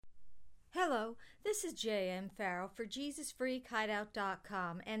Hello, this is J.M. Farrell for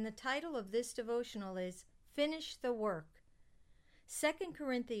JesusFreakHideout.com, and the title of this devotional is Finish the Work. 2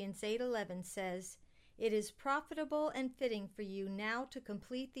 Corinthians 8:11 says, "It is profitable and fitting for you now to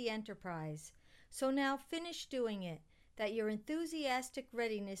complete the enterprise. So now finish doing it, that your enthusiastic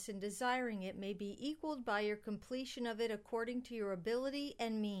readiness in desiring it may be equaled by your completion of it according to your ability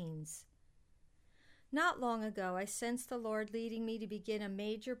and means." Not long ago, I sensed the Lord leading me to begin a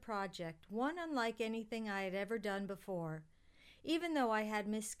major project, one unlike anything I had ever done before. Even though I had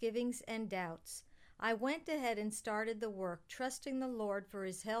misgivings and doubts, I went ahead and started the work, trusting the Lord for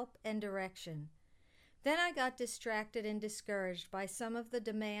His help and direction. Then I got distracted and discouraged by some of the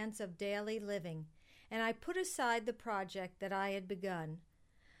demands of daily living, and I put aside the project that I had begun.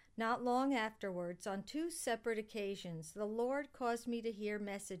 Not long afterwards, on 2 separate occasions, the Lord caused me to hear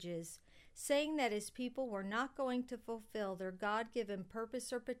messages saying that His people were not going to fulfill their God-given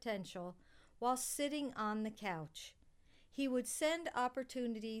purpose or potential while sitting on the couch. He would send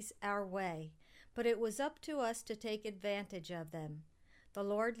opportunities our way, but it was up to us to take advantage of them. The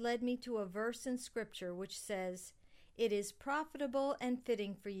Lord led me to a verse in Scripture which says, "It is profitable and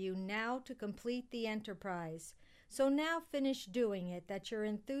fitting for you now to complete the enterprise. So now finish doing it, that your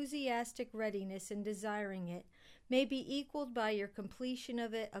enthusiastic readiness in desiring it may be equaled by your completion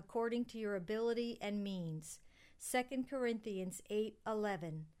of it according to your ability and means." 2 Corinthians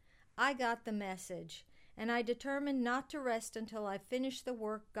 8:11. I got the message, and I determined not to rest until I finished the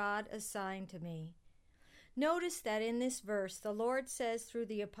work God assigned to me. Notice that in this verse, the Lord says through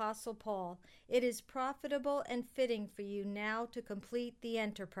the Apostle Paul, "It is profitable and fitting for you now to complete the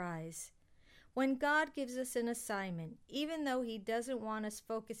enterprise." When God gives us an assignment, even though He doesn't want us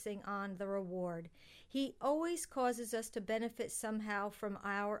focusing on the reward, He always causes us to benefit somehow from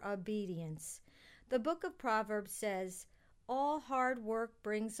our obedience. The book of Proverbs says, "All hard work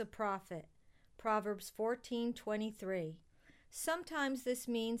brings a profit." Proverbs 14:23. Sometimes this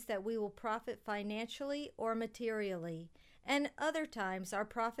means that we will profit financially or materially, and other times our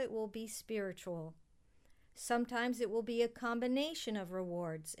profit will be spiritual. Sometimes it will be a combination of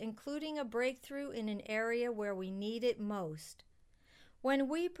rewards, including a breakthrough in an area where we need it most. When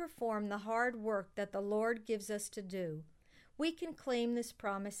we perform the hard work that the Lord gives us to do, we can claim this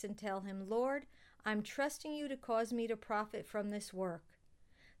promise and tell Him, "Lord, I'm trusting You to cause me to profit from this work."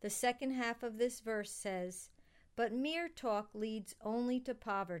 The second half of this verse says, "But mere talk leads only to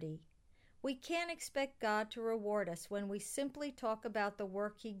poverty." We can't expect God to reward us when we simply talk about the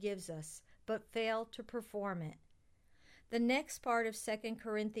work He gives us, but fail to perform it. The next part of 2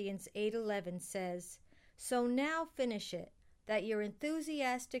 Corinthians 8:11 says, "So now finish it, that your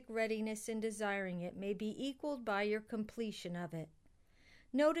enthusiastic readiness in desiring it may be equaled by your completion of it."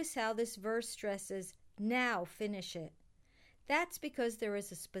 Notice how this verse stresses, "Now finish it." That's because there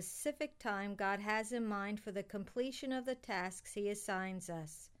is a specific time God has in mind for the completion of the tasks He assigns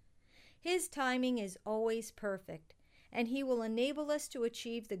us. His timing is always perfect, and He will enable us to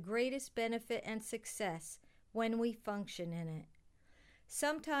achieve the greatest benefit and success when we function in it.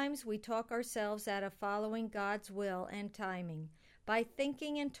 Sometimes we talk ourselves out of following God's will and timing by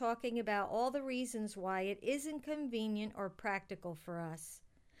thinking and talking about all the reasons why it isn't convenient or practical for us.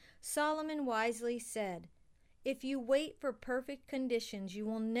 Solomon wisely said, "If you wait for perfect conditions, you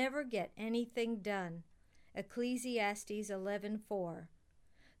will never get anything done." Ecclesiastes 11:4.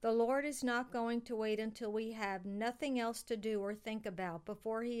 The Lord is not going to wait until we have nothing else to do or think about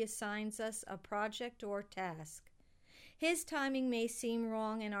before He assigns us a project or task. His timing may seem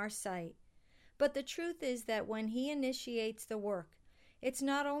wrong in our sight, but the truth is that when He initiates the work, it's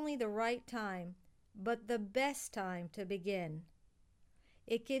not only the right time, but the best time to begin.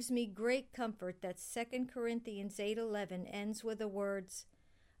 It gives me great comfort that 2 Corinthians 8:11 ends with the words,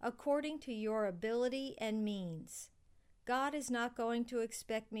 "according to your ability and means." God is not going to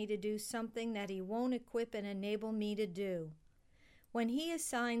expect me to do something that He won't equip and enable me to do. When He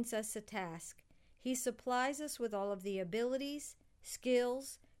assigns us a task, He supplies us with all of the abilities,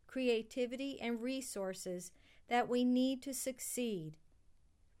 skills, creativity, and resources that we need to succeed.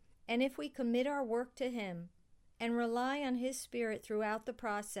 And if we commit our work to Him and rely on His Spirit throughout the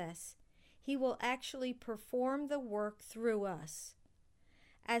process, He will actually perform the work through us.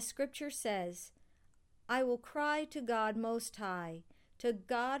 As Scripture says, "I will cry to God Most High, to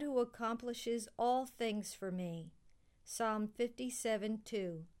God who accomplishes all things for me." Psalm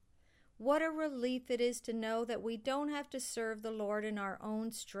 57:2. What a relief it is to know that we don't have to serve the Lord in our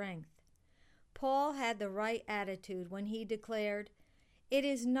own strength. Paul had the right attitude when he declared, "It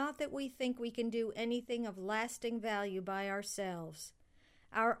is not that we think we can do anything of lasting value by ourselves.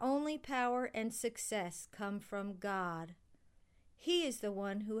 Our only power and success come from God." He is the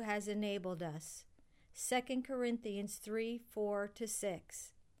one who has enabled us. 2 Corinthians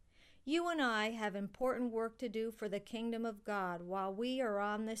 3:4-6. You and I have important work to do for the kingdom of God while we are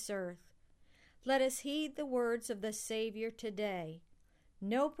on this earth. Let us heed the words of the Savior today.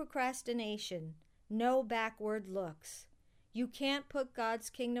 No procrastination, no backward looks. You can't put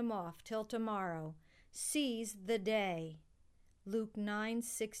God's kingdom off till tomorrow. Seize the day. Luke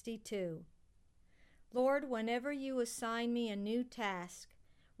 9:62. Lord, whenever you assign me a new task,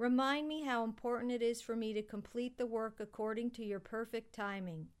 remind me how important it is for me to complete the work according to your perfect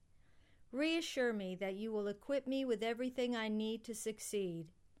timing. Reassure me that you will equip me with everything I need to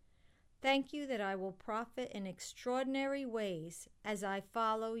succeed. Thank you that I will profit in extraordinary ways as I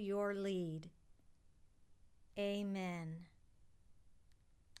follow your lead. Amen.